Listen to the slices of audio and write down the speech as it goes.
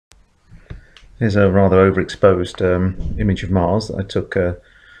Here's a rather overexposed image of Mars that I took 2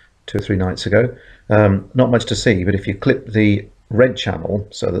 or 3 nights ago. Not much to see, but if you clip the red channel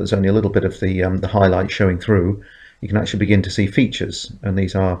so that there's only a little bit of the highlight showing through, you can actually begin to see features, and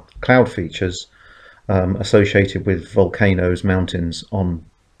these are cloud features associated with volcanoes, mountains on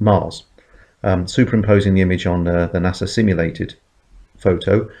Mars. Superimposing the image on the NASA simulated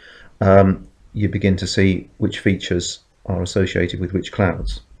photo, you begin to see which features are associated with which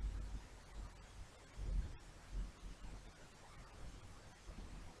clouds.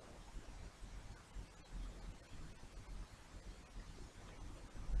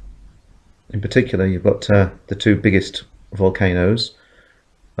 In particular, you've got the two biggest volcanoes,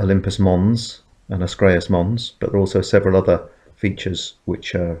 Olympus Mons and Skyris Mons, but there are also several other features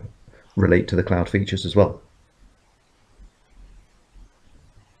which relate to the cloud features as well.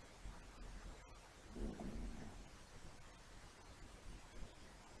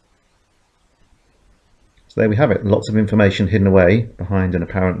 So there we have it, lots of information hidden away behind an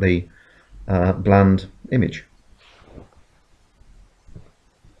apparently bland image.